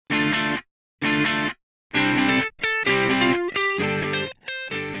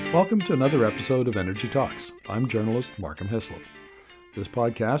Welcome to another episode of Energy Talks. I'm journalist Markham Hislop. This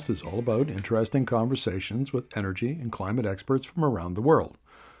podcast is all about interesting conversations with energy and climate experts from around the world.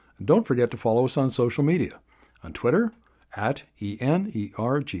 And don't forget to follow us on social media. On Twitter, at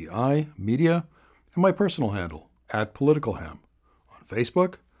ENERGI Media, and my personal handle, at PoliticalHam. On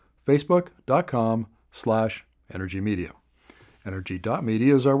Facebook, facebook.com/energymedia.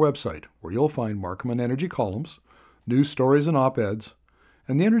 Energy.media is our website, where you'll find Markham and Energy columns, news stories and op-eds,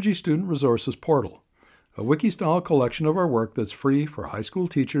 and the Energy Student Resources Portal, a wiki-style collection of our work that's free for high school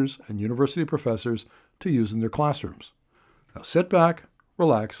teachers and university professors to use in their classrooms. Now sit back,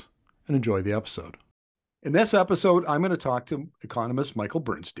 relax, and enjoy the episode. In this episode, I'm going to talk to economist Michael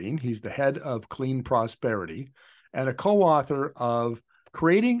Bernstein. He's the head of Clean Prosperity and a co-author of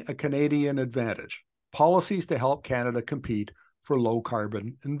Creating a Canadian Advantage, Policies to Help Canada Compete for Low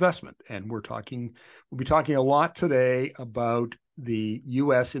Carbon Investment. And we'll be talking a lot today about the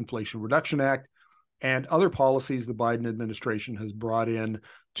U.S. Inflation Reduction Act and other policies the Biden administration has brought in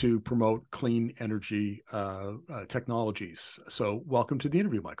to promote clean energy technologies. So welcome to the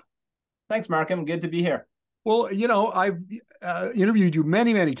interview, Michael. Thanks, Markham. Good to be here. Well, I've interviewed you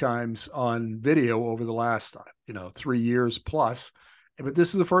many, many times on video over the last, 3 years plus, but this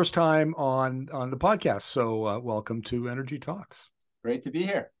is the first time on the podcast. So welcome to Energy Talks. Great to be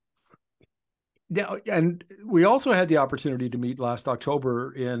here. Yeah, and we also had the opportunity to meet last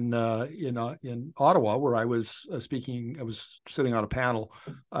October in Ottawa, where I was speaking. I was sitting on a panel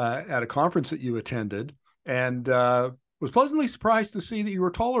at a conference that you attended, and was pleasantly surprised to see that you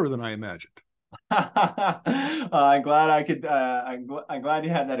were taller than I imagined. I'm glad I could. I'm glad you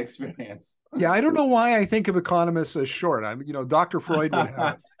had that experience. Yeah, I don't know why I think of economists as short. Dr. Freud would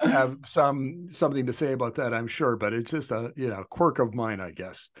have something to say about that, I'm sure, but it's just a quirk of mine, I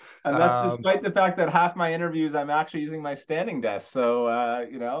guess. And that's despite the fact that half my interviews I'm actually using my standing desk. So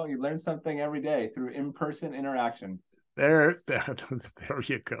you learn something every day through in-person interaction. There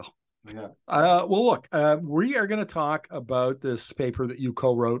you go. Yeah. Well, look, we are going to talk about this paper that you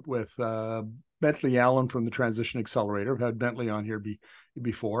co-wrote with Bentley Allen from the Transition Accelerator. I've had Bentley on here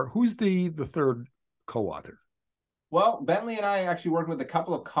before. Who's the third co-author? Well, Bentley and I actually worked with a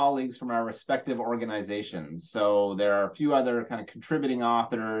couple of colleagues from our respective organizations. So there are a few other kind of contributing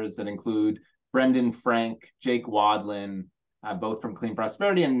authors that include Brendan Frank, Jake Wadlin, both from Clean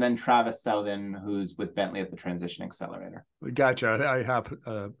Prosperity, and then Travis Southern, who's with Bentley at the Transition Accelerator. Gotcha. I have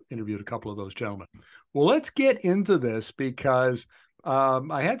interviewed a couple of those gentlemen. Well, let's get into this because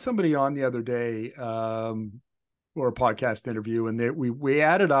I had somebody on the other day for a podcast interview, and we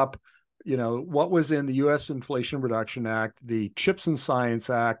added up, what was in the U.S. Inflation Reduction Act, the CHIPS and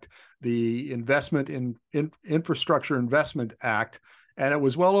Science Act, the Investment in Infrastructure Investment Act, and it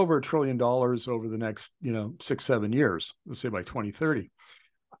was well over $1 trillion over the next, 6-7 years, let's say by 2030.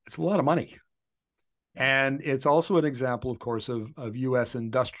 It's a lot of money. And it's also an example, of course, of U.S.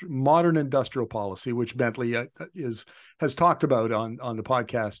 modern industrial policy, which Bentley has talked about on the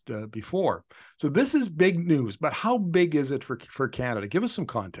podcast before. So this is big news, but how big is it for Canada? Give us some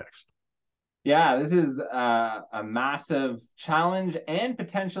context. Yeah, this is a massive challenge and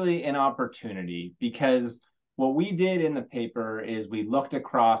potentially an opportunity, because what we did in the paper is we looked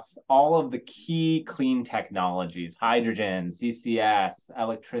across all of the key clean technologies, hydrogen, CCS,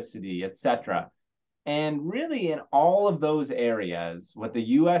 electricity, etc. And really in all of those areas, what the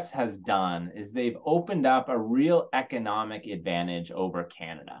US has done is they've opened up a real economic advantage over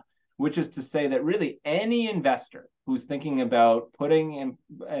Canada, which is to say that really any investor who's thinking about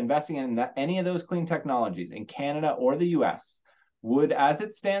investing in any of those clean technologies in Canada or the US would, as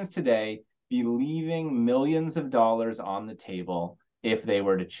it stands today, be leaving millions of dollars on the table if they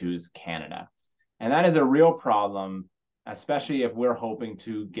were to choose Canada. And that is a real problem, especially if we're hoping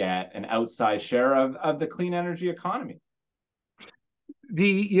to get an outsized share of the clean energy economy.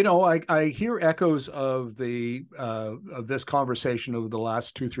 I hear echoes of this conversation over the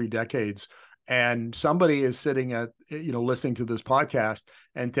last 2-3 decades, and somebody is sitting at listening to this podcast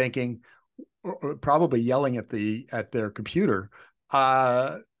and thinking, or probably yelling at their computer,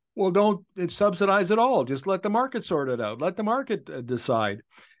 well, don't subsidize it all. Just let the market sort it out. Let the market decide.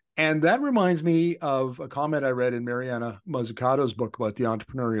 And that reminds me of a comment I read in Mariana Mazzucato's book about the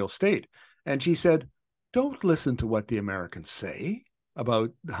entrepreneurial state. And she said, don't listen to what the Americans say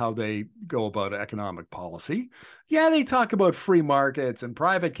about how they go about economic policy. Yeah, they talk about free markets and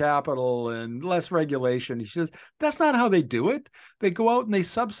private capital and less regulation. She says, that's not how they do it. They go out and they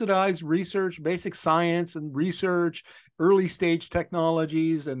subsidize research, basic science and research, early stage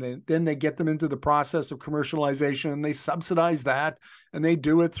technologies, and then they get them into the process of commercialization, and they subsidize that, and they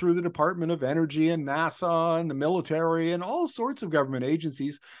do it through the Department of Energy and NASA and the military and all sorts of government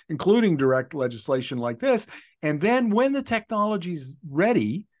agencies, including direct legislation like this. And then when the technology's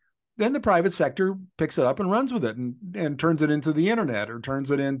ready, then the private sector picks it up and runs with it, and turns it into the internet, or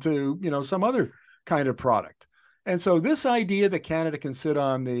turns it into, some other kind of product. And so this idea that Canada can sit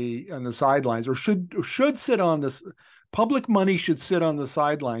on the sidelines, or should sit on this, public money should sit on the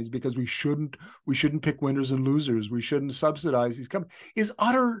sidelines because we shouldn't pick winners and losers, we shouldn't subsidize these companies, is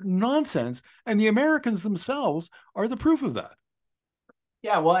utter nonsense. And the Americans themselves are the proof of that.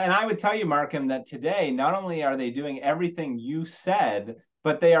 Yeah, well, and I would tell you, Markham, that today, not only are they doing everything you said,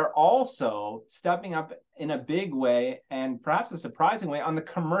 but they are also stepping up in a big way, and perhaps a surprising way, on the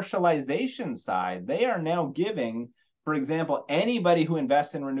commercialization side. They are now giving, for example, anybody who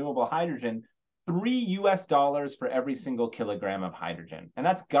invests in renewable hydrogen, $3 for every single kilogram of hydrogen. And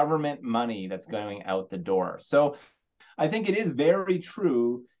that's government money that's going out the door. So I think it is very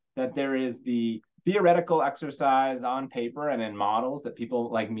true that there is the theoretical exercise on paper and in models that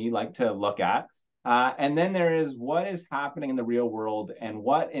people like me like to look at. And then there is what is happening in the real world, and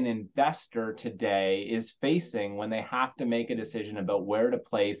what an investor today is facing when they have to make a decision about where to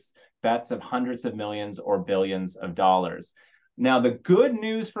place bets of hundreds of millions or billions of dollars. Now, the good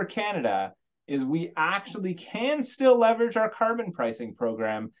news for Canada is we actually can still leverage our carbon pricing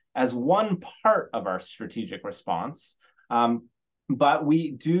program as one part of our strategic response. But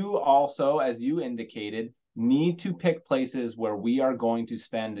we do also, as you indicated, need to pick places where we are going to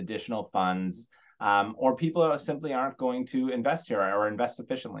spend additional funds, or people simply aren't going to invest here or invest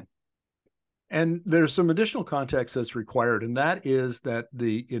sufficiently. And there's some additional context that's required, and that is that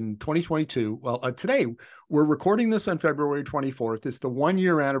in 2022, today we're recording this on February 24th. It's the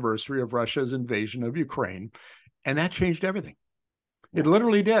 1-year anniversary of Russia's invasion of Ukraine, and that changed everything. It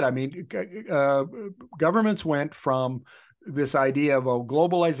literally did. I mean, governments went from this idea of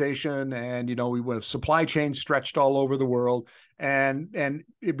globalization, and we would have supply chains stretched all over the world, and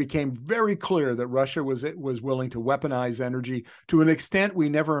it became very clear that Russia was willing to weaponize energy to an extent we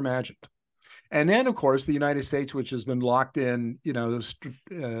never imagined. And then, of course, the United States, which has been locked in,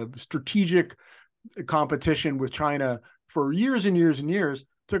 strategic competition with China for years and years and years,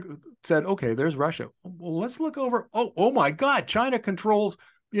 said, okay, there's Russia. Well, let's look over. Oh my God, China controls,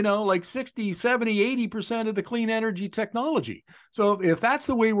 like 60, 70, 80% of the clean energy technology. So if that's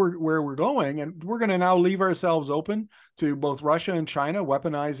the way where we're going, and we're going to now leave ourselves open to both Russia and China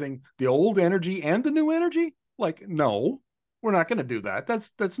weaponizing the old energy and the new energy, like, no, we're not going to do that.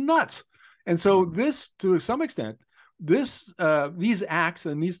 That's nuts. And so this, to some extent, these acts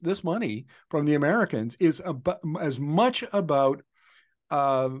and this money from the Americans is as much about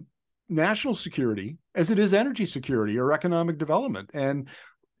national security as it is energy security or economic development.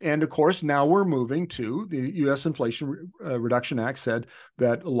 And of course, now we're moving to the U.S. Inflation Reduction Act said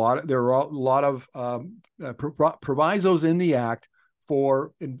that there are a lot of provisos in the act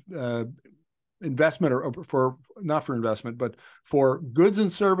for investment, or for not for investment, but for goods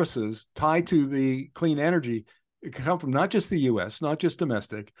and services tied to the clean energy. It can come from not just the U.S., not just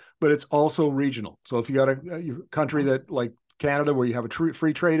domestic, but it's also regional. So if you got a country that like Canada, where you have a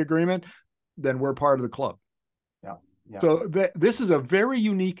free trade agreement, then we're part of the club. Yeah. Yeah. So this is a very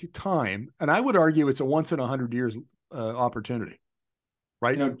unique time, and I would argue it's a once in 100 years opportunity,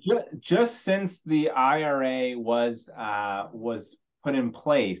 right? Just since the IRA was put in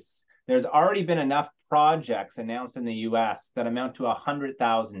place, there's already been enough projects announced in the U.S. that amount to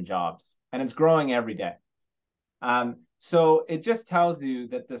 100,000 jobs, and it's growing every day. So it just tells you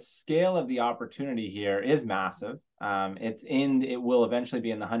that the scale of the opportunity here is massive. It will eventually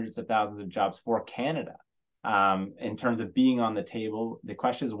be in the hundreds of thousands of jobs for Canada. In terms of being on the table, the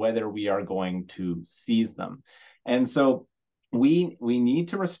question is whether we are going to seize them. And so we need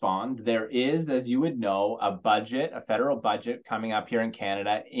to respond. There is, as you would know, a federal budget coming up here in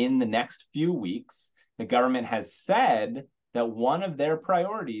Canada in the next few weeks. The government has said that one of their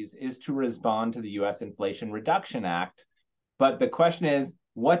priorities is to respond to the U.S. Inflation Reduction Act. But the question is,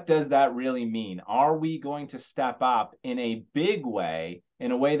 what does that really mean? Are we going to step up in a big way,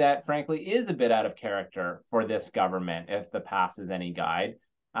 in a way that, frankly, is a bit out of character for this government, if the past is any guide?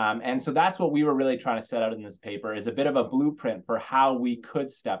 And so that's what we were really trying to set out in this paper, is a bit of a blueprint for how we could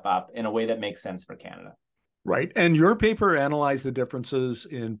step up in a way that makes sense for Canada. Right. And your paper analyzed the differences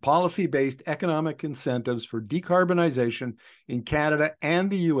in policy-based economic incentives for decarbonization in Canada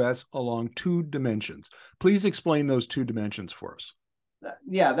and the U.S. along two dimensions. Please explain those two dimensions for us.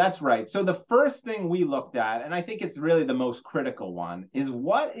 Yeah, that's right. So the first thing we looked at, and I think it's really the most critical one, is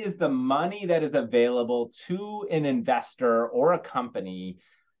what is the money that is available to an investor or a company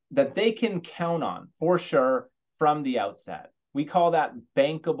that they can count on for sure from the outset. We call that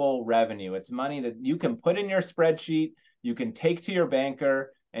bankable revenue. It's money that you can put in your spreadsheet, you can take to your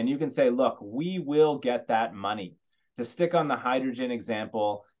banker, and you can say, look, we will get that money. To stick on the hydrogen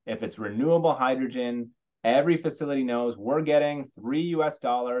example, if it's renewable hydrogen, every facility knows we're getting $3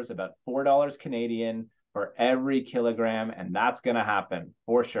 US, about $4 Canadian for every kilogram, and that's going to happen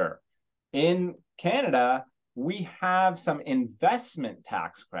for sure. In Canada, we have some investment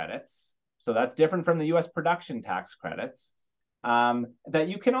tax credits. So that's different from the US production tax credits that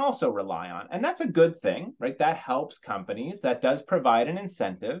you can also rely on. And that's a good thing, right? That helps companies. That does provide an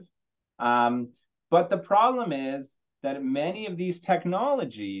incentive. But the problem is that many of these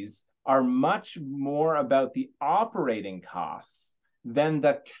technologies are much more about the operating costs than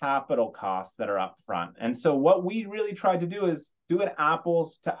the capital costs that are up front. And so what we really tried to do is do an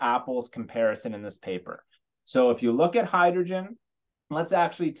apples to apples comparison in this paper. So if you look at hydrogen, let's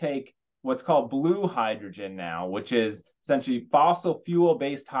actually take what's called blue hydrogen now, which is essentially fossil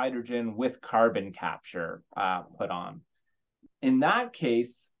fuel-based hydrogen with carbon capture put on. In that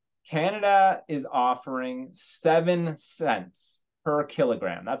case, Canada is offering 7 cents per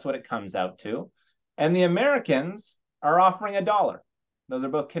kilogram. That's what it comes out to. And the Americans are offering $1. Those are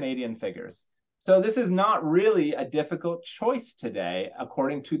both Canadian figures. So this is not really a difficult choice today,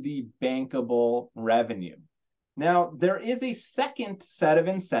 according to the bankable revenue. Now, there is a second set of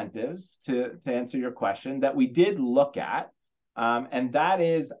incentives to answer your question that we did look at, and that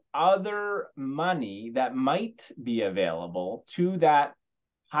is other money that might be available to that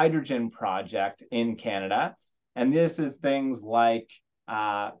hydrogen project in Canada. And this is things like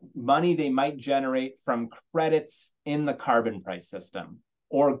money they might generate from credits in the carbon price system,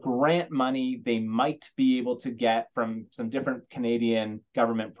 or grant money they might be able to get from some different Canadian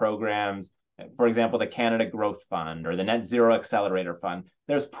government programs. For example, the Canada Growth Fund or the Net Zero Accelerator Fund.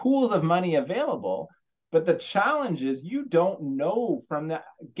 There's pools of money available, but the challenge is you don't know from the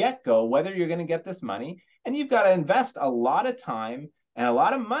get-go whether you're going to get this money, and you've got to invest a lot of time and a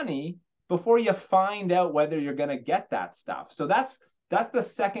lot of money before you find out whether you're going to get that stuff. So that's the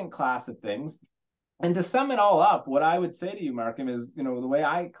second class of things. And to sum it all up, what I would say to you, Markham, is, the way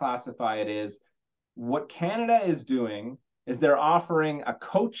I classify it is what Canada is doing is they're offering a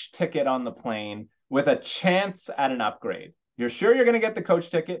coach ticket on the plane with a chance at an upgrade. You're sure you're going to get the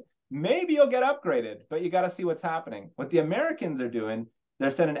coach ticket. Maybe you'll get upgraded, but you got to see what's happening. What the Americans are doing, they're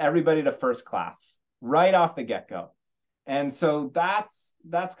sending everybody to first class right off the get-go. And so that's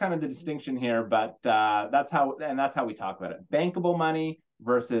kind of the distinction here, but that's how we talk about it. Bankable money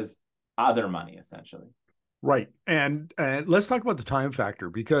versus other money, essentially. Right. And let's talk about the time factor,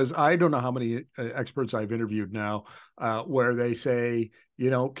 because I don't know how many experts I've interviewed now where they say,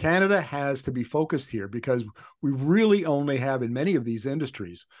 Canada has to be focused here because we really only have in many of these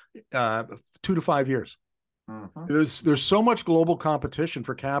industries 2 to 5 years. Mm-hmm. There's so much global competition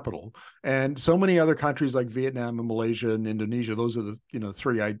for capital, and so many other countries like Vietnam and Malaysia and Indonesia. Those are the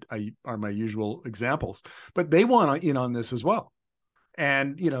three I are my usual examples, but they want in on this as well.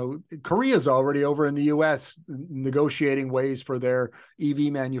 And, Korea's already over in the U.S. negotiating ways for their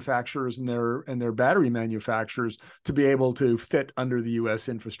EV manufacturers and their battery manufacturers to be able to fit under the U.S.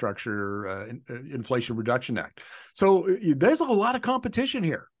 Infrastructure Inflation Reduction Act. So there's a lot of competition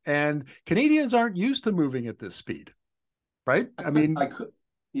here, and Canadians aren't used to moving at this speed, right? I mean,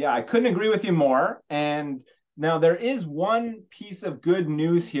 I couldn't agree with you more. And now there is one piece of good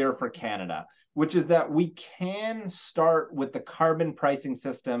news here for Canada, which is that we can start with the carbon pricing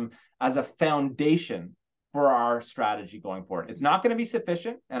system as a foundation for our strategy going forward. It's not going to be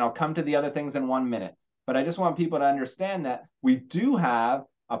sufficient, and I'll come to the other things in 1 minute, but I just want people to understand that we do have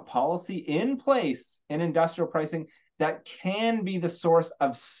a policy in place in industrial pricing that can be the source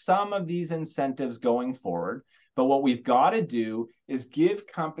of some of these incentives going forward. But what we've got to do is give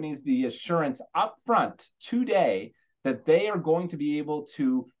companies the assurance upfront today that they are going to be able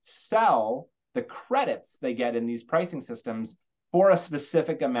to sell the credits they get in these pricing systems for a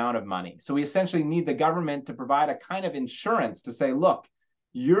specific amount of money. So we essentially need the government to provide a kind of insurance to say, look,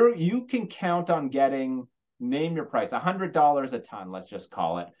 you can count on getting, name your price, $100 a ton, let's just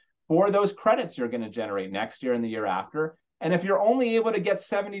call it, for those credits you're going to generate next year and the year after. And if you're only able to get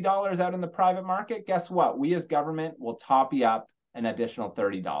 $70 out in the private market, guess what? We as government will top you up an additional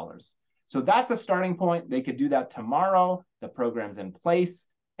 $30. So that's a starting point. They could do that tomorrow. The program's in place.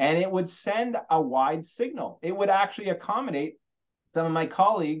 And it would send a wide signal. It would actually accommodate some of my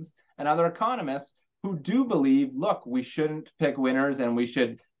colleagues and other economists who do believe, look, we shouldn't pick winners and we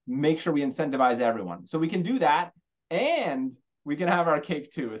should make sure we incentivize everyone. So we can do that, and we can have our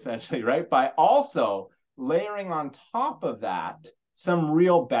cake too, essentially, right? By also layering on top of that some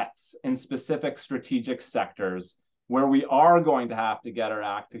real bets in specific strategic sectors where we are going to have to get our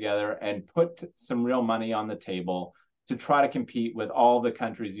act together and put some real money on the table to try to compete with all the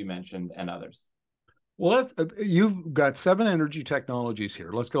countries you mentioned and others. Well, you've got 7 energy technologies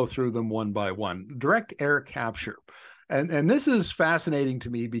here. Let's go through them one by one. Direct air capture. And this is fascinating to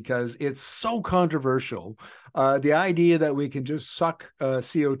me because it's so controversial. The idea that we can just suck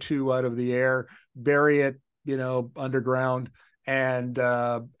CO2 out of the air, bury it, underground, and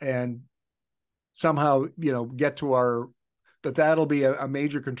somehow, get to that'll be a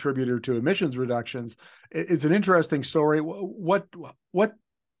major contributor to emissions reductions. It's an interesting story. What's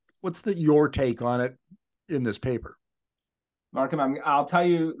your take on it in this paper? Markham, I'll tell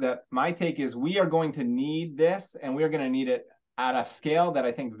you that my take is we are going to need this, and we are going to need it at a scale that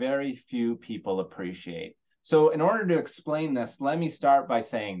I think very few people appreciate. So in order to explain this, let me start by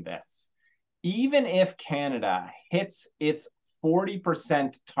saying this. Even if Canada hits its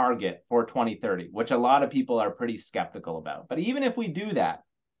 40% target for 2030, which a lot of people are pretty skeptical about, but even if we do that,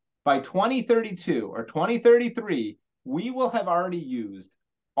 by 2032 or 2033, we will have already used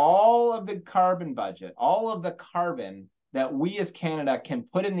all of the carbon budget, all of the carbon that we as Canada can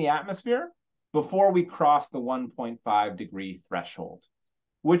put in the atmosphere before we cross the 1.5 degree threshold,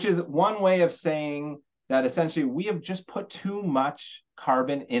 which is one way of saying that essentially we have just put too much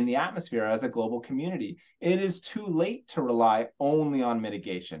carbon in the atmosphere as a global community. It is too late to rely only on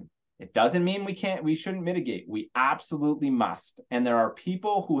mitigation. It doesn't mean we shouldn't mitigate. We absolutely must. And there are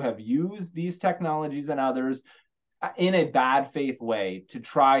people who have used these technologies and others in a bad faith way to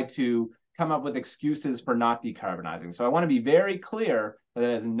try to come up with excuses for not decarbonizing. So I want to be very clear that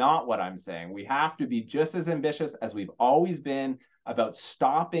is not what I'm saying. We have to be just as ambitious as we've always been about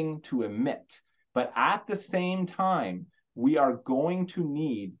stopping to emit. But at the same time, we are going to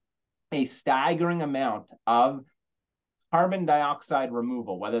need a staggering amount of carbon dioxide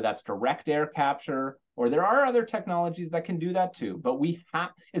removal, whether that's direct air capture, or there are other technologies that can do that too. But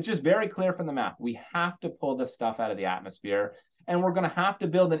it's just very clear from the math. We have to pull this stuff out of the atmosphere. And we're going to have to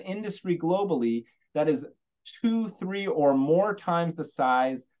build an industry globally that is 2, 3, or more times the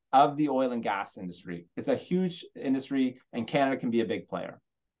size of the oil and gas industry. It's a huge industry, and Canada can be a big player.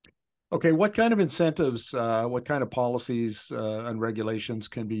 Okay, what kind of incentives, what kind of policies and regulations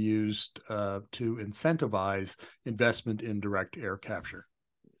can be used to incentivize investment in direct air capture?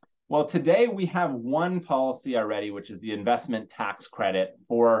 Well, today we have one policy already, which is the investment tax credit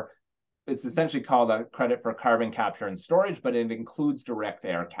it's essentially called a credit for carbon capture and storage, but it includes direct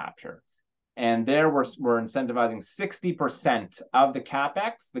air capture. And there we're incentivizing 60% of the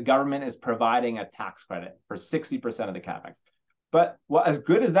CapEx. The government is providing a tax credit for 60% of the CapEx. But as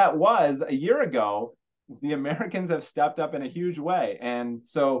good as that was a year ago, the Americans have stepped up in a huge way. And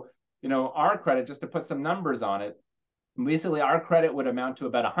so, our credit, just to put some numbers on it, basically our credit would amount to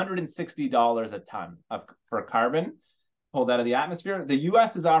about $160 a ton for carbon pulled out of the atmosphere. The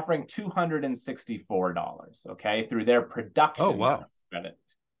US is offering $264, okay, through their production tax credit.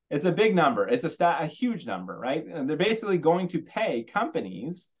 It's a big number. It's a huge number, right? And they're basically going to pay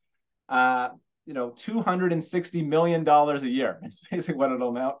companies $260 million a year. It's basically what it'll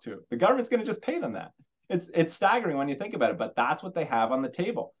amount to. The government's going to just pay them that. It's staggering when you think about it, but that's what they have on the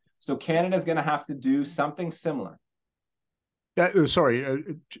table. So Canada's going to have to do something similar. Sorry,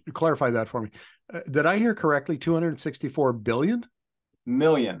 clarify that for me. Did I hear correctly? 264 billion?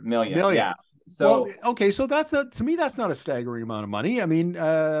 Million. Yeah. So okay, so to me that's not a staggering amount of money. I mean,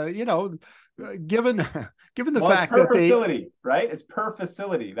 given the fact that facility, right? It's per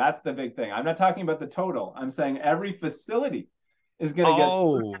facility. That's the big thing. I'm not talking about the total. I'm saying every facility is going to get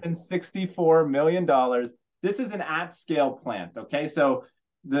 $264 million. This is an at-scale plant. Okay, so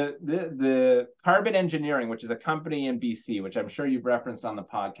the Carbon Engineering, which is a company in BC, which I'm sure you've referenced on the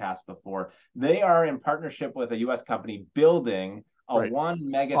podcast before, they are in partnership with a U.S. company building a 1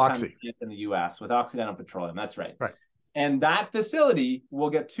 megaton plant in the U.S. with Occidental Petroleum. That's right. Right. And that facility will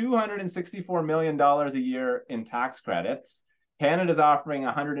get $264 million a year in tax credits. Canada's offering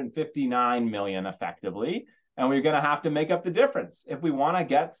 $159 million effectively, and we're going to have to make up the difference if we want to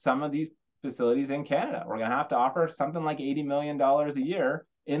get some of these facilities in Canada. We're going to have to offer something like $80 million a year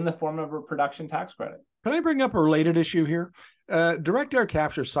in the form of a production tax credit. Can I bring up a related issue here? Direct air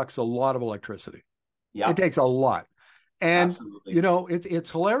capture sucks a lot of electricity. Yeah, it takes a lot. And Absolutely.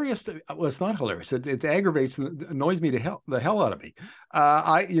 it's hilarious. Well, it's not hilarious. It aggravates and annoys me the hell out of me.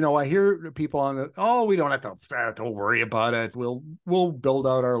 I hear people on we don't have to worry about it. We'll build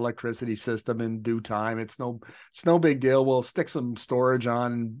out our electricity system in due time. It's no big deal. We'll stick some storage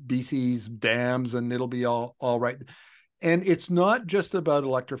on BC's dams and it'll be all right. And it's not just about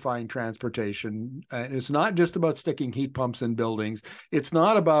electrifying transportation. And it's not just about sticking heat pumps in buildings. It's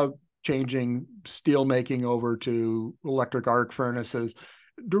not about changing steel making over to electric arc furnaces.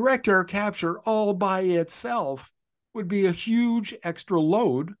 Direct air capture all by itself would be a huge extra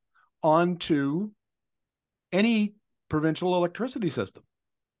load onto any provincial electricity system.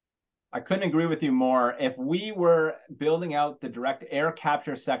 I couldn't agree with you more. If we were building out the direct air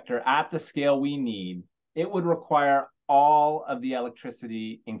capture sector at the scale we need, it would require all of the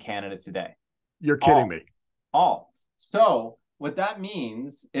electricity in Canada today. You're kidding All. me. All. So what that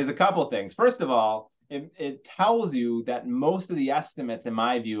means is a couple of things. First of all, it tells you that most of the estimates, in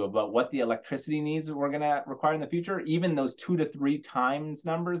my view, about what the electricity needs we're going to require in the future, even those 2 to 3 times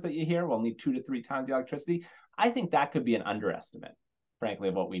numbers that you hear, we'll need 2 to 3 times the electricity. I think that could be an underestimate, frankly,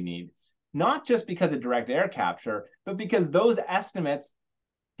 of what we need. Not just because of direct air capture, but because those estimates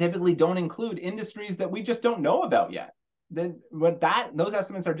typically don't include industries that we just don't know about yet. Those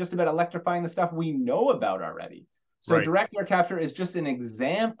estimates are just about electrifying the stuff we know about already. So Right. direct air capture is just an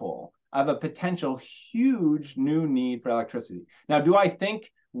example of a potential huge new need for electricity. Now, do I think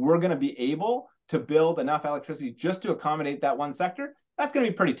we're going to be able to build enough electricity just to accommodate that one sector? That's going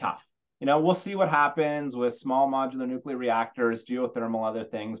to be pretty tough. We'll see what happens with small modular nuclear reactors, geothermal, other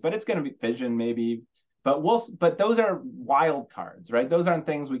things, but it's going to be fission maybe. But those are wild cards, right? Those aren't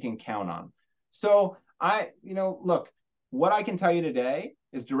things we can count on. So look, what I can tell you today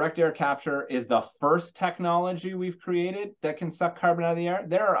is direct air capture is the first technology we've created that can suck carbon out of the air.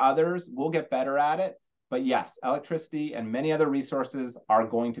 There are others. We'll get better at it. But yes, electricity and many other resources are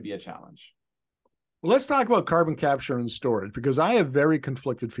going to be a challenge. Well, let's talk about carbon capture and storage because I have very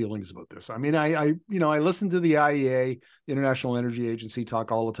conflicted feelings about this. I mean, I listen to the IEA, the International Energy Agency,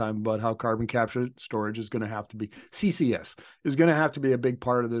 talk all the time about how carbon capture storage is going to have to be CCS is going to have to be a big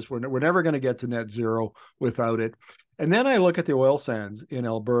part of this. We're never going to get to net zero without it. And then I look at the oil sands in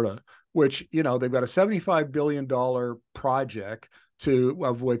Alberta, which they've got a $75 billion project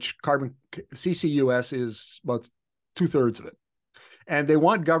of which carbon CCUS is about 2/3 of it. And they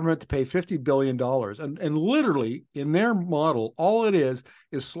want government to pay $50 billion. And literally, in their model, all it is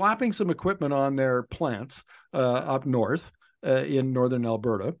slapping some equipment on their plants up north in northern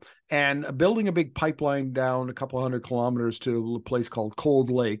Alberta and building a big pipeline down a couple hundred kilometers to a place called Cold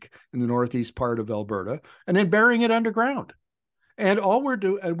Lake in the northeast part of Alberta, and then burying it underground. And all we're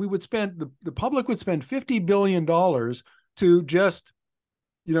doing, and we would spend, the public would spend $50 billion to just,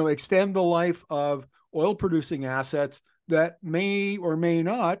 extend the life of oil producing assets that may or may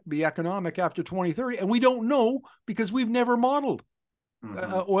not be economic after 2030. And we don't know because we've never modeled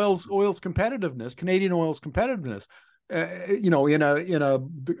oil's competitiveness, Canadian oil's competitiveness, in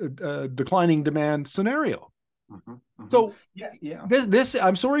a declining demand scenario. So this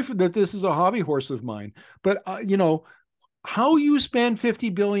I'm sorry that this is a hobby horse of mine, but how you spend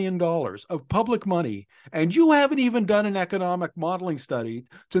 $50 billion of public money and you haven't even done an economic modeling study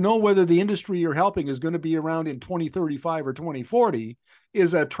to know whether the industry you're helping is going to be around in 2035 or 2040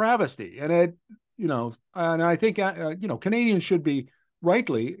 is a travesty. And and I think, Canadians should be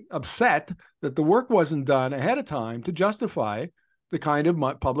rightly upset that the work wasn't done ahead of time to justify the kind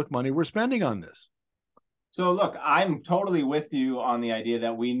of public money we're spending on this. So look, I'm totally with you on the idea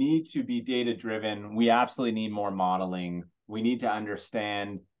that we need to be data driven. We absolutely need more modeling. We need to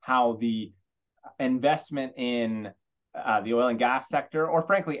understand how the investment in the oil and gas sector, or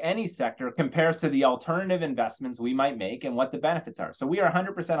frankly, any sector, compares to the alternative investments we might make and what the benefits are. So we are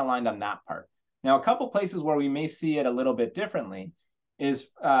 100% aligned on that part. Now, a couple places where we may see it a little bit differently is,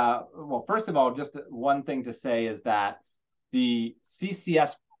 first of all, just one thing to say is that the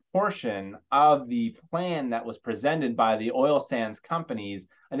CCS portion of the plan that was presented by the oil sands companies,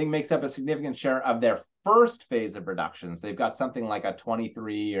 I think makes up a significant share of their first phase of reductions. They've got something like a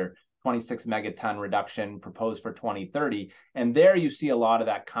 23 or 26 megaton reduction proposed for 2030. And there you see a lot of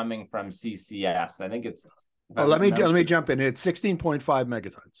that coming from CCS. I think it's... let me jump in. It's 16.5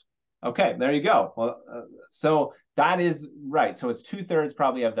 megatons. Okay, there you go. Well, so that is right. So it's 2/3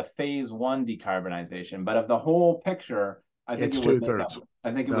 probably of the phase one decarbonization, but of the whole picture, I think it's it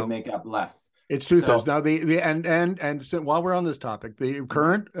would make up less. It's 2/3. Now and so while we're on this topic, the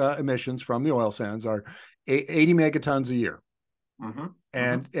current emissions from the oil sands are 80 megatons a year.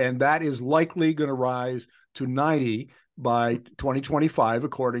 and that is likely going to rise to 90 by 2025,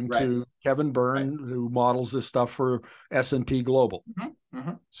 according Right. to Kevin Byrne, Right. who models this stuff for S&P Global.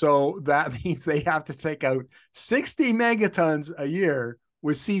 So that means they have to take out 60 megatons a year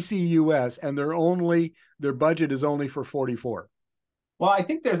with CCUS, and their budget is only for 44. Well, I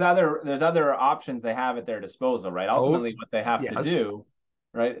think there's other options they have at their disposal, right? Ultimately, what they have to Yes. do,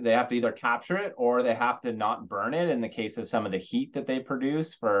 right? They have to either capture it or they have to not burn it in the case of some of the heat that they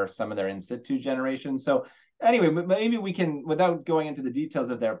produce for some of their in situ generation. So anyway, maybe we can, without going into the details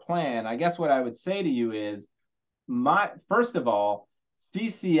of their plan, I guess what I would say to you is, first of all,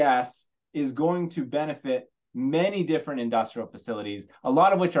 CCS is going to benefit many different industrial facilities, a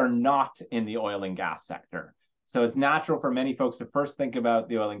lot of which are not in the oil and gas sector. So it's natural for many folks to first think about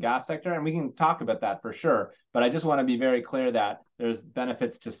the oil and gas sector, and we can talk about that for sure. But I just want to be very clear that there's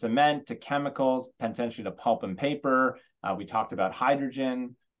benefits to cement, to chemicals, potentially to pulp and paper. We talked about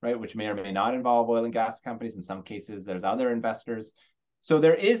hydrogen, right, which may or may not involve oil and gas companies. In some cases, there's other investors. So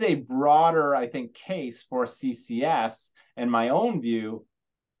there is a broader, I think, case for CCS. And my own view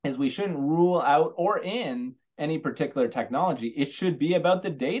is we shouldn't rule out or in any particular technology. It should be about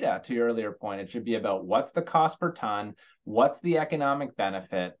the data, to your earlier point. It should be about what's the cost per ton, what's the economic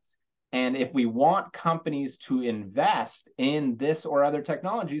benefit. And if we want companies to invest in this or other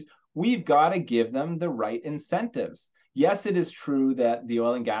technologies, we've got to give them the right incentives. Yes, it is true that the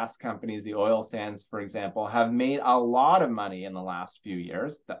oil and gas companies, the oil sands, for example, have made a lot of money in the last few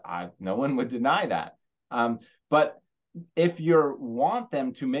years. No one would deny that. But if you want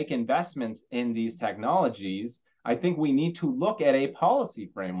them to make investments in these technologies, I think we need to look at a policy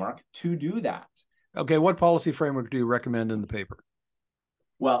framework to do that. Okay, what policy framework do you recommend in the paper?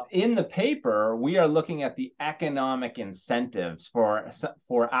 Well, in the paper, we are looking at the economic incentives for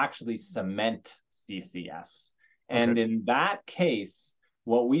actually cement CCS. And in that case,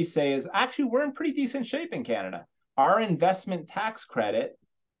 what we say is actually we're in pretty decent shape in Canada. Our investment tax credit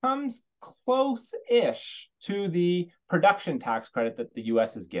comes close-ish to the production tax credit that the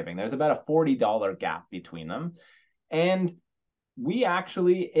US is giving. There's about a $40 gap between them. And we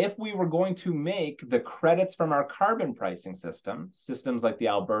actually, if we were going to make the credits from our carbon pricing systems like the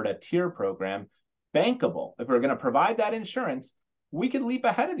Alberta TIER program, bankable, if we're going to provide that insurance, we could leap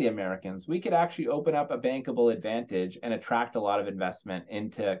ahead of the Americans. We could actually open up a bankable advantage and attract a lot of investment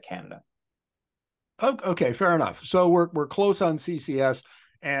into Canada. Okay, fair enough. So we're close on CCS,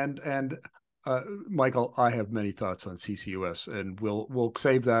 and Michael, I have many thoughts on CCUS, and we'll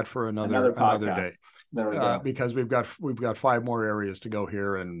save that for another day. There we go. Because we've got 5 more areas to go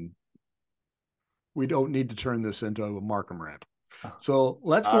here, and we don't need to turn this into a Markham rant. So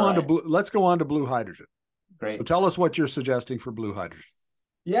let's go on to blue hydrogen. Great. So tell us what you're suggesting for blue hydrogen.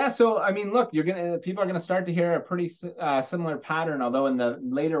 Yeah, so I mean, look, people are gonna start to hear a pretty similar pattern, although in the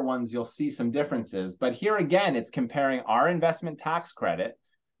later ones you'll see some differences. But here again, it's comparing our investment tax credit,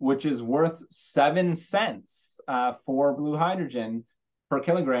 which is worth 7 cents for blue hydrogen per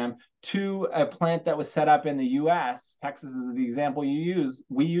kilogram, to a plant that was set up in the US. Texas is the example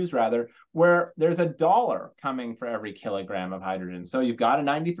we use rather, where there's $1 coming for every kilogram of hydrogen. So you've got a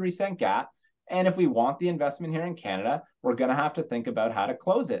 93-cent gap. And if we want the investment here in Canada, we're going to have to think about how to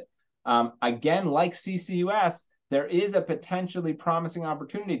close it. Again, like CCUS, there is a potentially promising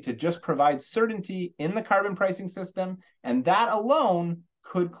opportunity to just provide certainty in the carbon pricing system, and that alone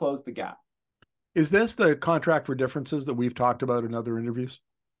could close the gap. Is this the contract for differences that we've talked about in other interviews?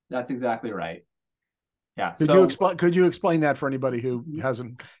 That's exactly right. Yeah. Could you explain that for anybody who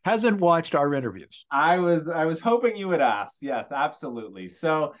hasn't watched our interviews? I was hoping you would ask. Yes, absolutely.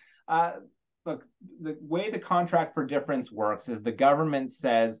 So look, the way the contract for difference works is the government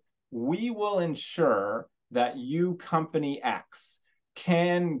says, we will ensure that you, company X,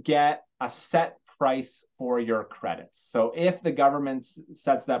 can get a set price for your credits. So if the government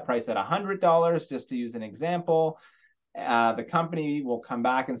sets that price at $100, just to use an example, the company will come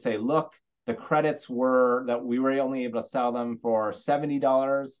back and say, look, the credits were that we were only able to sell them for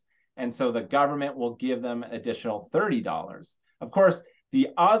 $70. And so the government will give them additional $30. Of course, the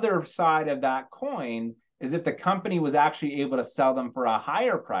other side of that coin is if the company was actually able to sell them for a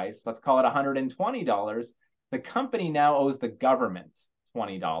higher price, let's call it $120, the company now owes the government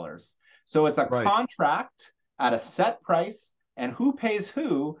 $20. So it's a contract at a set price, and who pays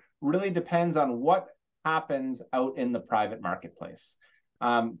who really depends on what happens out in the private marketplace.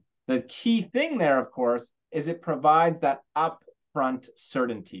 The key thing there, of course, is it provides that upfront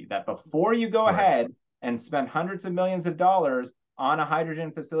certainty that before you go ahead and spend hundreds of millions of dollars on a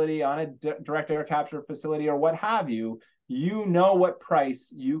hydrogen facility, on a direct air capture facility, or what have you, you know what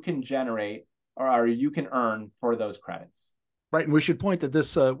price you can generate or you can earn for those credits. Right, and we should point that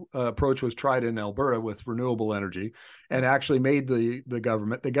this approach was tried in Alberta with renewable energy, and actually made the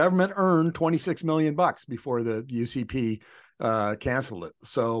government earned $26 million before the UCP canceled it.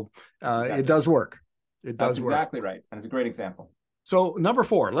 So it Exactly does right. work. It That's does work. exactly right. And it's a great example. So number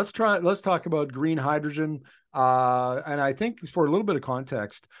four, let's talk about green hydrogen. And I think for a little bit of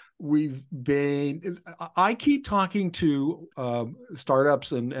context, I keep talking to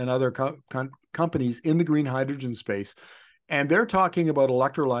startups and other companies in the green hydrogen space, and they're talking about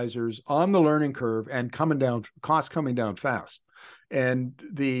electrolyzers on the learning curve and costs coming down fast. And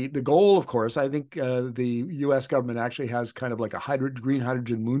the goal, of course, I think the U.S. government actually has kind of like a green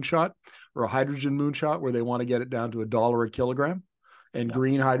hydrogen moonshot, or a hydrogen moonshot, where they want to get it down to $1 a kilogram, and Yeah.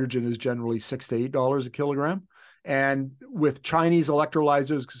 green hydrogen is generally $6 to $8 a kilogram. And with Chinese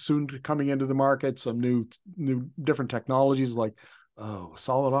electrolyzers soon coming into the market, some new different technologies like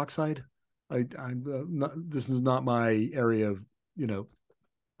solid oxide. This is not my area of,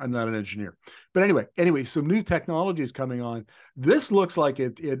 I'm not an engineer, but anyway, some new technology is coming on. This looks like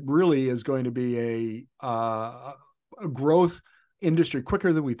it really is going to be a growth industry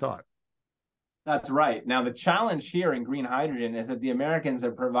quicker than we thought. That's right. Now, the challenge here in green hydrogen is that the Americans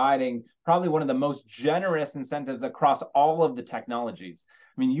are providing probably one of the most generous incentives across all of the technologies.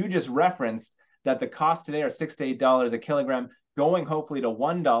 I mean, you just referenced that the costs today are $6 to $8 a kilogram, going hopefully to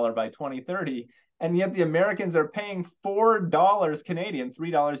 $1 by 2030. And yet the Americans are paying $4 Canadian,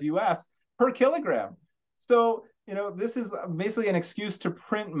 $3 US per kilogram. So, this is basically an excuse to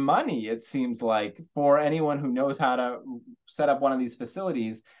print money, it seems like, for anyone who knows how to set up one of these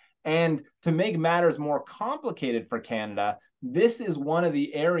facilities. And to make matters more complicated for Canada, this is one of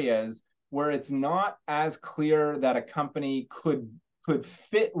the areas where it's not as clear that a company could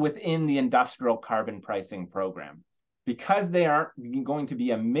fit within the industrial carbon pricing program, because they aren't going to be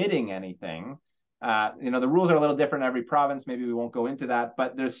emitting anything. The rules are a little different in every province. Maybe we won't go into that,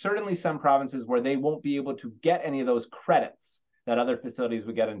 but there's certainly some provinces where they won't be able to get any of those credits that other facilities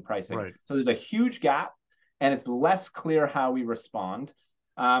would get in pricing. Right. So there's a huge gap, and it's less clear how we respond.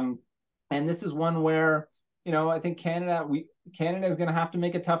 And this is one where, I think Canada is going to have to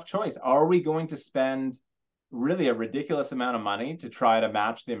make a tough choice. Are we going to spend really a ridiculous amount of money to try to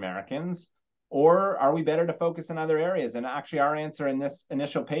match the Americans? Or are we better to focus in other areas? And actually, our answer in this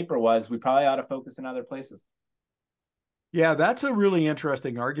initial paper was we probably ought to focus in other places. Yeah, that's a really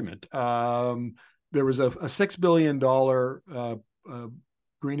interesting argument. There was a $6 billion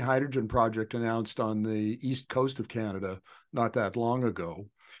green hydrogen project announced on the east coast of Canada not that long ago,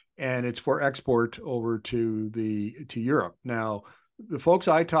 and it's for export over to Europe. Now, the folks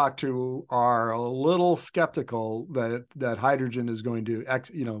I talk to are a little skeptical that hydrogen is going to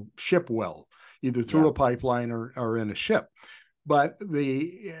ship well, either through a pipeline or in a ship. But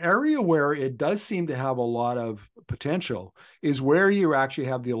the area where it does seem to have a lot of potential is where you actually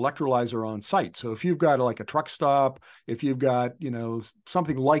have the electrolyzer on site. So if you've got like a truck stop, if you've got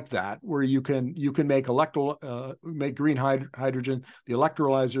something like that, where you can make make green hydrogen, the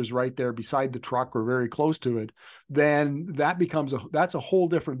electrolyzer is right there beside the truck or very close to it, then that's a whole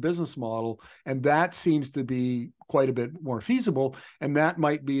different business model, and that seems to be quite a bit more feasible. And that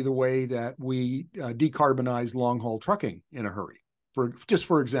might be the way that we decarbonize long haul trucking in a hurry,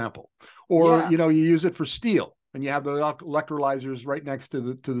 for example. Or, you use it for steel, and you have the electrolyzers right next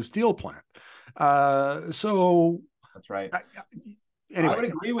to the steel plant. So that's right. Anyway. I would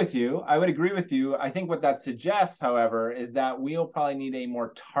agree with you. I think what that suggests, however, is that we'll probably need a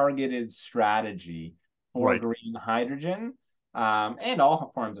more targeted strategy for green hydrogen, and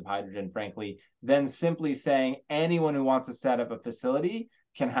all forms of hydrogen, frankly, than simply saying anyone who wants to set up a facility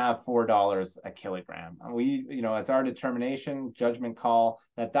can have $4 a kilogram. It's our determination, judgment call,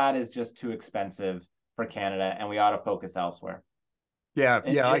 that is just too expensive for Canada, and we ought to focus elsewhere. Yeah,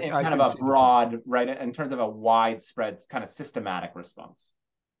 in kind of a broad, right, in terms of a widespread kind of systematic response.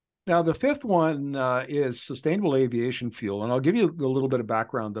 Now, the fifth one is sustainable aviation fuel, and I'll give you a little bit of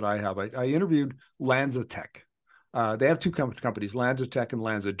background that I have. I interviewed LanzaTech. They have two companies, LanzaTech and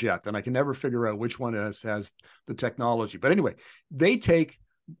LanzaJet, and I can never figure out which one has the technology. But anyway, they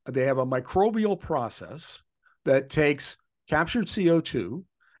have a microbial process that takes captured CO2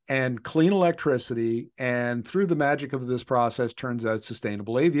 and clean electricity, and through the magic of this process turns out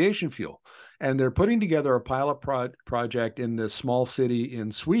sustainable aviation fuel. And they're putting together a pilot project in this small city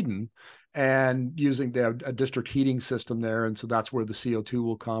in Sweden, and they have a district heating system there, and so that's where the CO2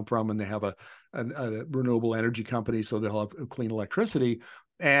 will come from, and they have a renewable energy company, so they'll have clean electricity.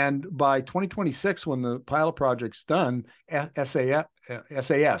 And by 2026, when the pilot project's done,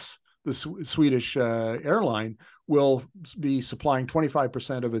 SAS, the Swedish airline, will be supplying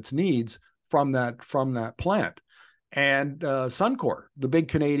 25% of its needs from that plant. And Suncor, the big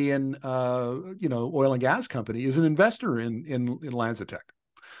Canadian oil and gas company, is an investor in LanzaTech.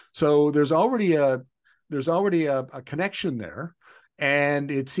 So there's already a connection there. And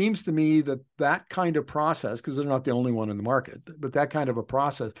it seems to me that that kind of process, because they're not the only one in the market, but that kind of a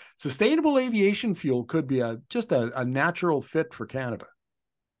process, sustainable aviation fuel could be just a natural fit for Canada.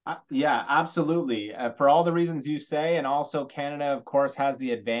 Yeah, absolutely. For all the reasons you say, and also Canada, of course, has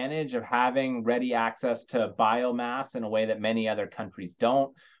the advantage of having ready access to biomass in a way that many other countries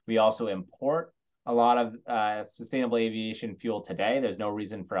don't. We also import a lot of sustainable aviation fuel today. There's no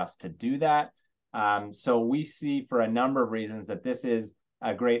reason for us to do that. So we see for a number of reasons that this is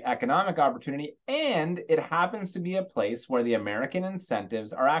a great economic opportunity, and it happens to be a place where the American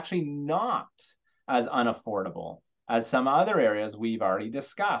incentives are actually not as unaffordable as some other areas we've already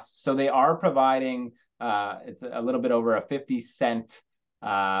discussed. So they are providing, it's a little bit over a 50 cent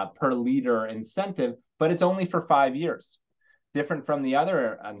per liter incentive, but it's only for 5 years, different from the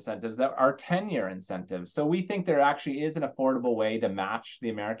other incentives that are 10-year incentives. So we think there actually is an affordable way to match the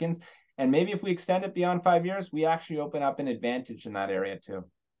Americans. And maybe if we extend it beyond 5 years, we actually open up an advantage in that area too.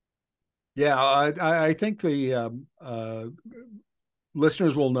 Yeah, I think the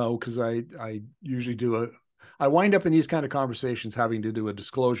listeners will know, because I usually I wind up in these kind of conversations having to do a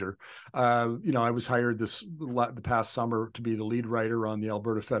disclosure. I was hired the past summer to be the lead writer on the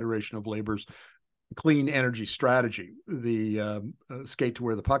Alberta Federation of Labor's clean energy strategy, the skate to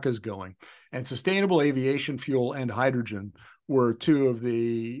where the puck is going. And sustainable aviation fuel and hydrogen were two of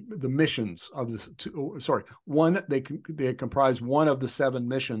the missions of this. They comprise one of the 7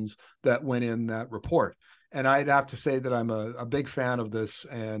 missions that went in that report. And I'd have to say that I'm a big fan of this,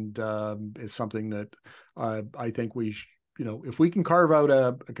 and it's something that I think if we can carve out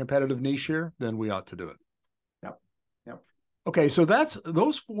a competitive niche here, then we ought to do it. Yep. Yep. Okay, so that's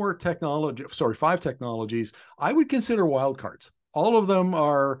those 5 technologies I would consider wildcards. All of them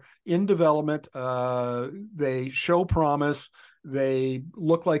are in development. They show promise. They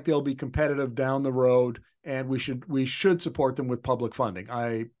look like they'll be competitive down the road, and we should support them with public funding.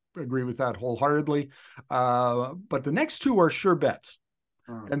 I agree with that wholeheartedly. But the next 2 are sure bets,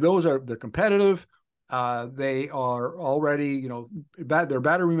 and they're competitive. They are already, they're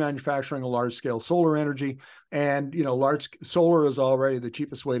battery manufacturing a large scale solar energy, and large solar is already the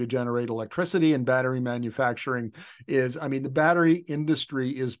cheapest way to generate electricity, and battery manufacturing the battery industry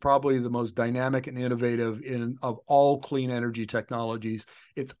is probably the most dynamic and innovative of all clean energy technologies.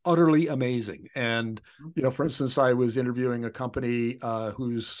 It's utterly amazing. And for instance, I was interviewing a company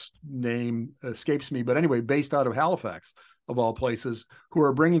whose name escapes me, but anyway, based out of Halifax, of all places, who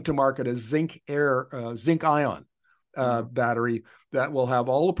are bringing to market a zinc ion battery that will have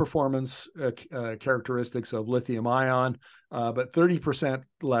all the performance characteristics of lithium ion, but 30%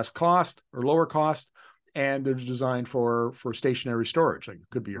 less cost or lower cost. And they're designed for stationary storage. Like, it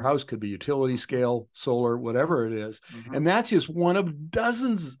could be your house, could be utility scale, solar, whatever it is. And that's just one of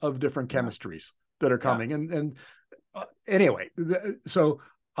dozens of different chemistries that are coming. And anyway, so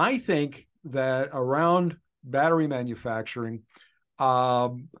I think that around battery manufacturing,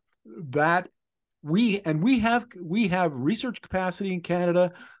 that we have research capacity in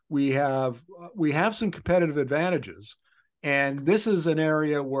Canada. We have some competitive advantages, and this is an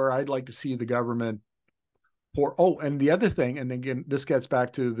area where I'd like to see the government and the other thing, and again, this gets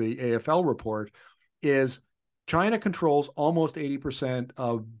back to the AFL report, is China controls almost 80%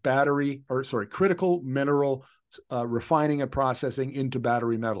 of critical mineral refining and processing into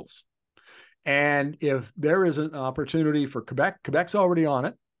battery metals. And if there is an opportunity for Quebec's already on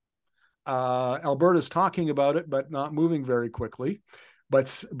it. Alberta's talking about it, but not moving very quickly.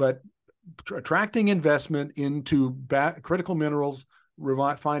 But attracting investment into critical minerals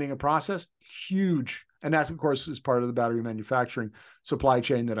refining a process, huge. And that, of course, is part of the battery manufacturing supply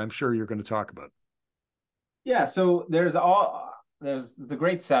chain that I'm sure you're going to talk about. Yeah, so there's a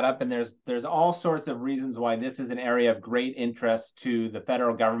great setup, and there's all sorts of reasons why this is an area of great interest to the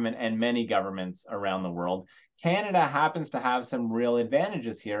federal government and many governments around the world. Canada happens to have some real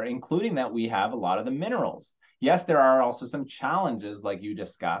advantages here, including that we have a lot of the minerals. Yes, there are also some challenges, like you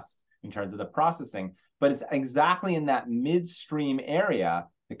discussed, in terms of the processing, but it's exactly in that midstream area,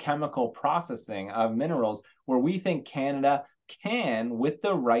 the chemical processing of minerals, where we think Canada can, with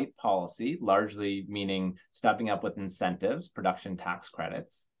the right policy, largely meaning stepping up with incentives, production tax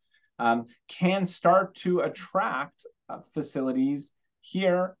credits, can start to attract facilities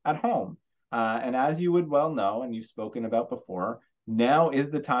here at home. And as you would well know, and you've spoken about before, now is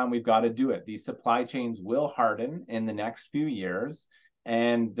the time we've got to do it. These supply chains will harden in the next few years.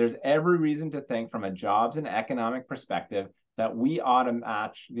 And there's every reason to think, from a jobs and economic perspective, that we ought to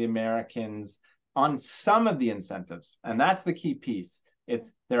match the Americans on some of the incentives. And that's the key piece.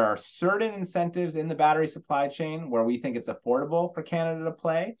 There are certain incentives in the battery supply chain where we think it's affordable for Canada to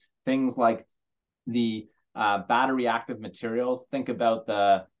play. Things like the battery active materials. Think about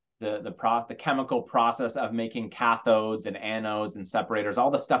the chemical process of making cathodes and anodes and separators,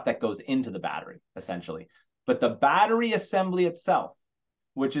 all the stuff that goes into the battery, essentially. But the battery assembly itself,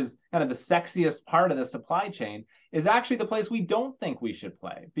 which is kind of the sexiest part of the supply chain, is actually the place we don't think we should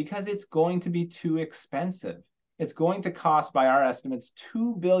play because it's going to be too expensive. It's going to cost, by our estimates,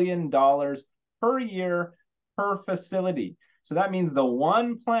 $2 billion per year per facility. So that means the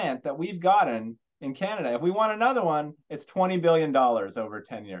one plant that we've gotten in Canada, if we want another one, it's $20 billion over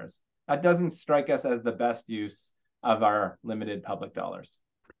 10 years. That doesn't strike us as the best use of our limited public dollars.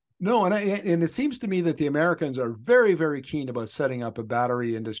 No, and it seems to me that the Americans are very, very keen about setting up a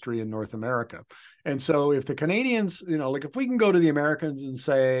battery industry in North America. And so if the Canadians, like if we can go to the Americans and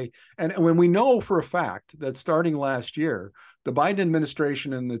say, and when we know for a fact that starting last year, the Biden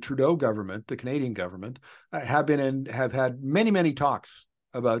administration and the Trudeau government, the Canadian government, have had many, many talks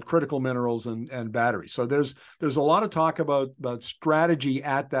about critical minerals and batteries. So there's a lot of talk about strategy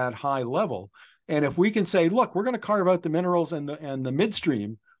at that high level. And if we can say, look, we're going to carve out the minerals and the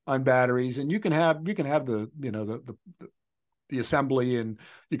midstream on batteries, and you can have the assembly, and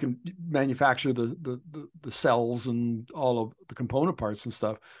you can manufacture the cells and all of the component parts and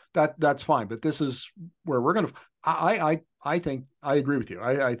stuff. That's fine. But this is where we're going to. I think I agree with you.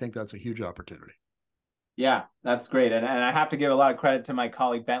 I think that's a huge opportunity. Yeah, that's great. And I have to give a lot of credit to my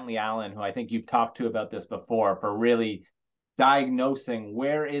colleague Bentley Allen, who I think you've talked to about this before, for really diagnosing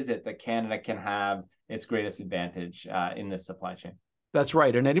where is it that Canada can have its greatest advantage in this supply chain. That's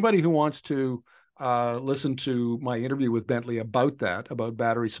right. And anybody who wants to listen to my interview with Bentley about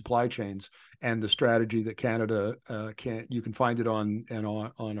battery supply chains and the strategy that Canada you can find it on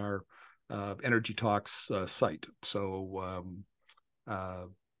our Energy Talks site. So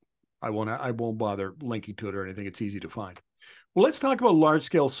I won't bother linking to it or anything. It's easy to find. Well, let's talk about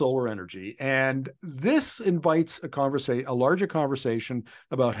large-scale solar energy, and this invites a larger conversation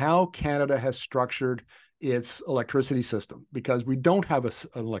about how Canada has structured its electricity system, because we don't have an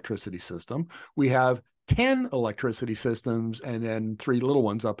electricity system. We have 10 electricity systems and then 3 little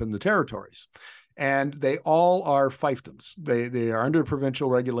ones up in the territories. And they all are fiefdoms. They are under provincial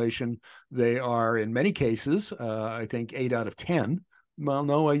regulation. They are, in many cases, I think 8 out of 10. Well,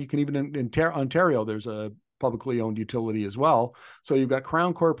 no, you can even in Ontario, there's a publicly owned utility as well. So you've got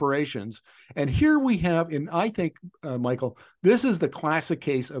crown corporations. And here we have, and I think, Michael, this is the classic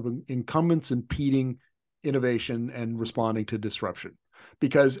case of incumbents impeding innovation and responding to disruption.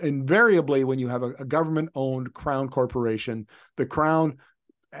 Because invariably, when you have a government-owned crown corporation, the crown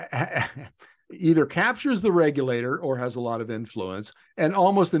either captures the regulator or has a lot of influence, and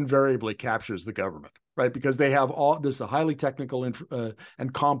almost invariably captures the government, right? Because they have this is a highly technical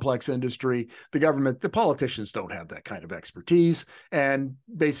and complex industry. The politicians don't have that kind of expertise. And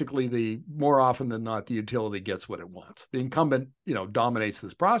basically, more often than not, the utility gets what it wants. The incumbent, dominates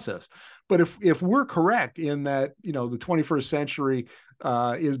this process. But if we're correct in that, the 21st century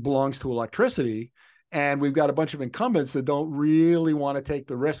belongs to electricity, and we've got a bunch of incumbents that don't really want to take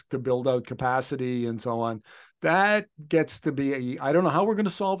the risk to build out capacity and so on, that gets to be I don't know how we're going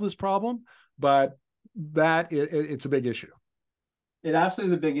to solve this problem, but it's a big issue. It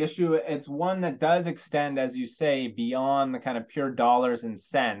absolutely is a big issue. It's one that does extend, as you say, beyond the kind of pure dollars and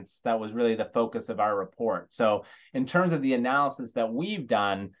cents that was really the focus of our report. So in terms of the analysis that we've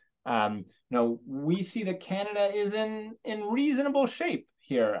done, we see that Canada is in reasonable shape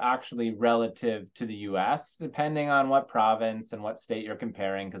here, actually, relative to the US, depending on what province and what state you're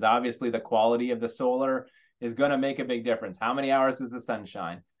comparing, because obviously the quality of the solar is going to make a big difference. How many hours does the sun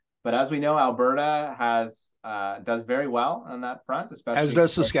shine? But as we know, Alberta does very well on that front, especially as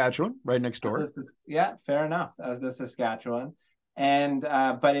does Saskatchewan, right next door. Yeah, fair enough. As does Saskatchewan, and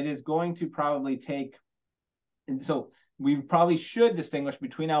but it is going to probably take. So we probably should distinguish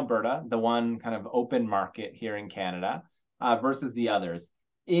between Alberta, the one kind of open market here in Canada, versus the others.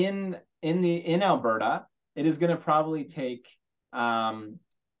 In Alberta, it is going to probably take.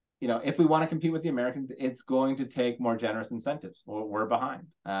 If we want to compete with the Americans, it's going to take more generous incentives. We're behind.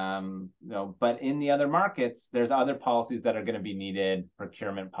 But in the other markets, there's other policies that are going to be needed,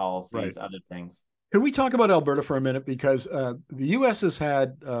 procurement policies, right. Other things. Can we talk about Alberta for a minute? Because the U.S. has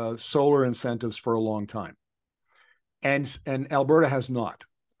had solar incentives for a long time, and Alberta has not.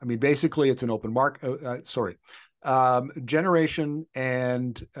 I mean, basically, it's an open market. Generation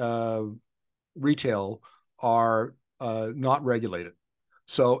and retail are not regulated.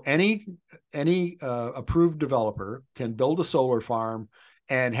 So any approved developer can build a solar farm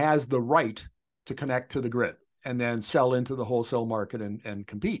and has the right to connect to the grid and then sell into the wholesale market and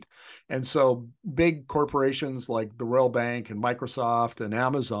compete. And so big corporations like the Royal Bank and Microsoft and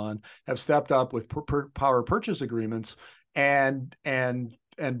Amazon have stepped up with power purchase agreements and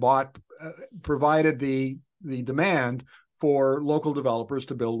bought provided the demand for local developers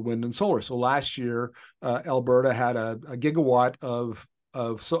to build wind and solar. So last year, Alberta had a gigawatt of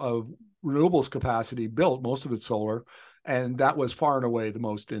renewables capacity built, most of it solar, and that was far and away the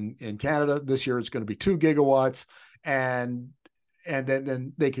most in Canada. This year it's going to be 2 gigawatts, and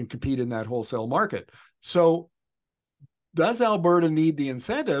then they can compete in that wholesale market. So does Alberta need the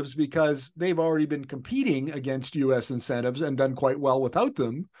incentives because they've already been competing against U.S. incentives and done quite well without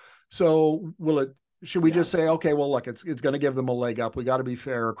them? So should we just say, okay, well, look, it's going to give them a leg up. We got to be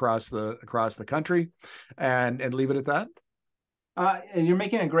fair across the country, and leave it at that? You're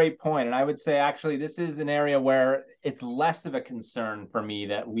making a great point, and I would say actually this is an area where it's less of a concern for me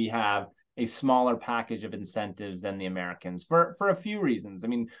that we have a smaller package of incentives than the Americans for a few reasons. I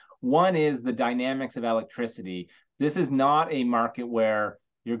mean, one is the dynamics of electricity. This is not a market where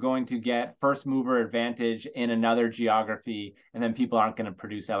you're going to get first mover advantage in another geography, and then people aren't going to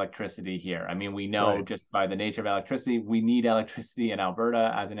produce electricity here. I mean, we know just by the nature of electricity, we need electricity in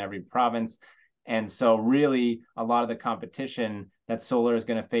Alberta, as in every province. And so really, a lot of the competition that solar is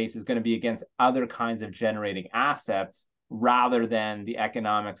going to face is going to be against other kinds of generating assets rather than the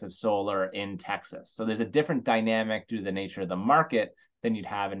economics of solar in Texas. So there's a different dynamic due to the nature of the market than you'd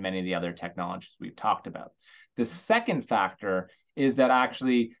have in many of the other technologies we've talked about. The second factor is that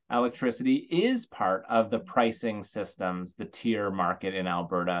actually electricity is part of the pricing systems, the tier market in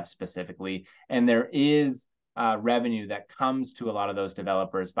Alberta specifically, and there is revenue that comes to a lot of those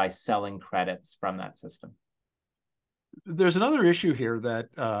developers by selling credits from that system. There's another issue here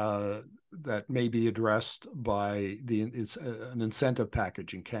that may be addressed by an incentive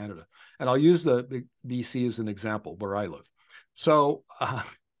package in Canada, and I'll use the BC as an example where I live. So a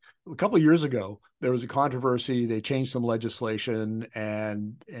couple of years ago, there was a controversy. They changed some legislation,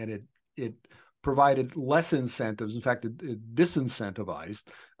 and it provided less incentives. In fact, it disincentivized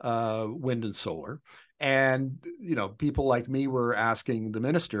wind and solar. And people like me were asking the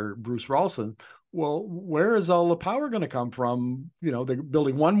minister, Bruce Ralston, well, where is all the power going to come from? They're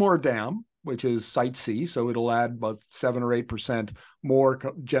building one more dam, which is Site C, so it'll add about 7 or 8% more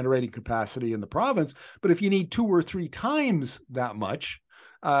generating capacity in the province. But if you need 2 or 3 times that much,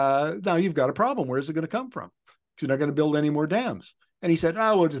 now you've got a problem. Where's it going to come from? Because you're not going to build any more dams. And he said,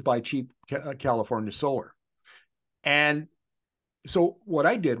 we'll just buy cheap California solar. And so what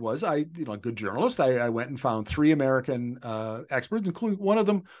I did was, a good journalist, I went and found 3 American experts, including one of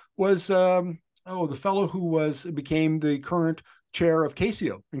them was the fellow who became the current chair of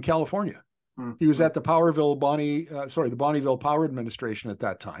CAISO in California. Mm-hmm. He was at the the Bonneville Power Administration at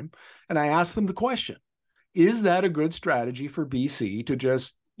that time, and I asked them the question: is that a good strategy for BC to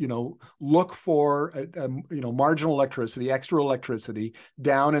just look for marginal electricity, extra electricity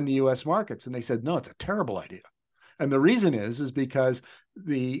down in the U.S. markets? And they said, no, it's a terrible idea. And the reason is because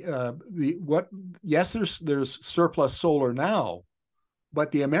there's surplus solar now,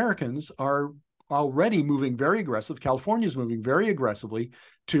 but the Americans are already moving very aggressive. California's moving very aggressively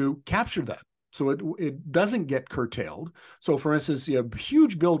to capture that, so it doesn't get curtailed. So, for instance, you have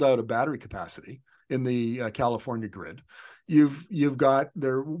huge build out of battery capacity in the California grid.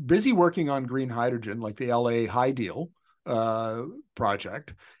 They're busy working on green hydrogen, like the LA High Deal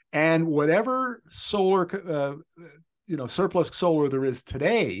project. And whatever solar, surplus solar there is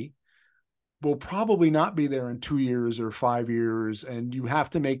today will probably not be there in 2 years or 5 years. And you have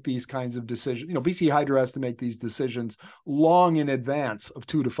to make these kinds of decisions. BC Hydro has to make these decisions long in advance of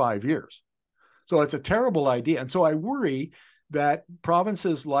 2 to 5 years. So it's a terrible idea. And so I worry that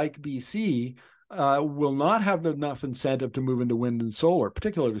provinces like BC will not have enough incentive to move into wind and solar,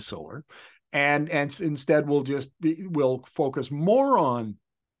 particularly solar, and instead will focus more on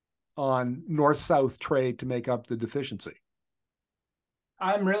north-south trade to make up the deficiency.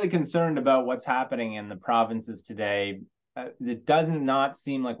 I'm really concerned about what's happening in the provinces today. It does not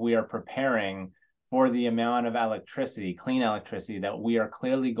seem like we are preparing for the amount of electricity, clean electricity, that we are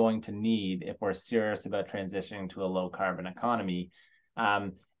clearly going to need if we're serious about transitioning to a low-carbon economy.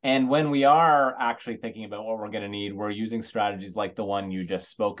 And when we are actually thinking about what we're going to need, we're using strategies like the one you just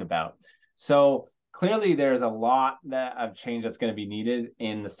spoke about. So clearly, there's a lot of change that's going to be needed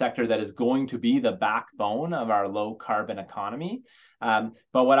in the sector that is going to be the backbone of our low carbon economy. But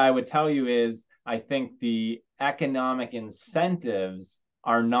what I would tell you is, I think the economic incentives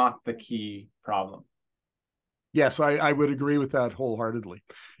are not the key problem. Yes, I would agree with that wholeheartedly.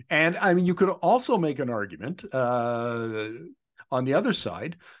 And I mean, you could also make an argument. On the other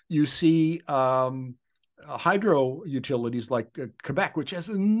side, you see hydro utilities like Quebec, which has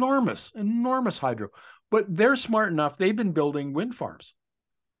enormous, enormous hydro, but they're smart enough. They've been building wind farms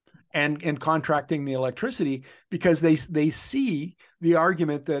and contracting the electricity because they see the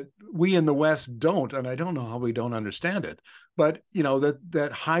argument that we in the West don't, and I don't know how we don't understand it, but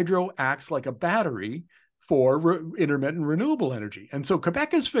that hydro acts like a battery for intermittent renewable energy. And so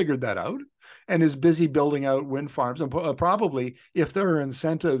Quebec has figured that out and is busy building out wind farms. And probably, if there are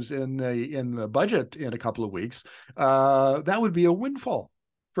incentives in the budget in a couple of weeks, that would be a windfall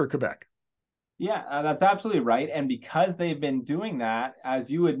for Quebec. Yeah, that's absolutely right. And because they've been doing that,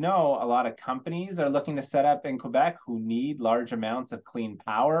 as you would know, a lot of companies are looking to set up in Quebec who need large amounts of clean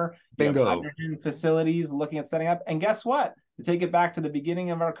power. You have Bingo. hydrogen facilities looking at setting up. And guess what? To take it back to the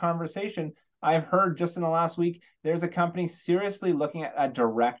beginning of our conversation, I've heard just in the last week, there's a company seriously looking at a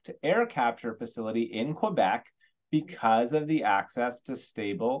direct air capture facility in Quebec because of the access to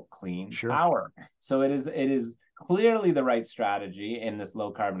stable, clean power. So it is clearly the right strategy in this low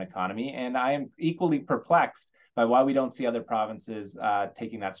carbon economy. And I am equally perplexed by why we don't see other provinces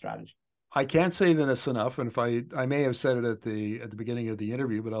taking that strategy. I can't say this enough, and if I may have said it at the beginning of the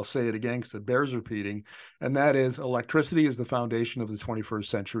interview, but I'll say it again because it bears repeating, and that is electricity is the foundation of the 21st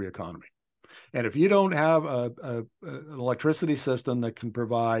century economy. And if you don't have an electricity system that can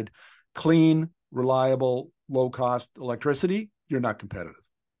provide clean, reliable, low-cost electricity, you're not competitive.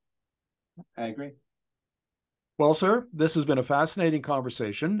 I agree. Well, sir, this has been a fascinating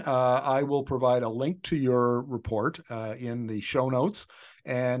conversation. I will provide a link to your report in the show notes,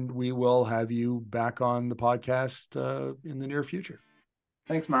 and we will have you back on the podcast in the near future.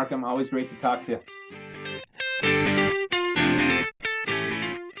 Thanks, Markham. Always great to talk to you.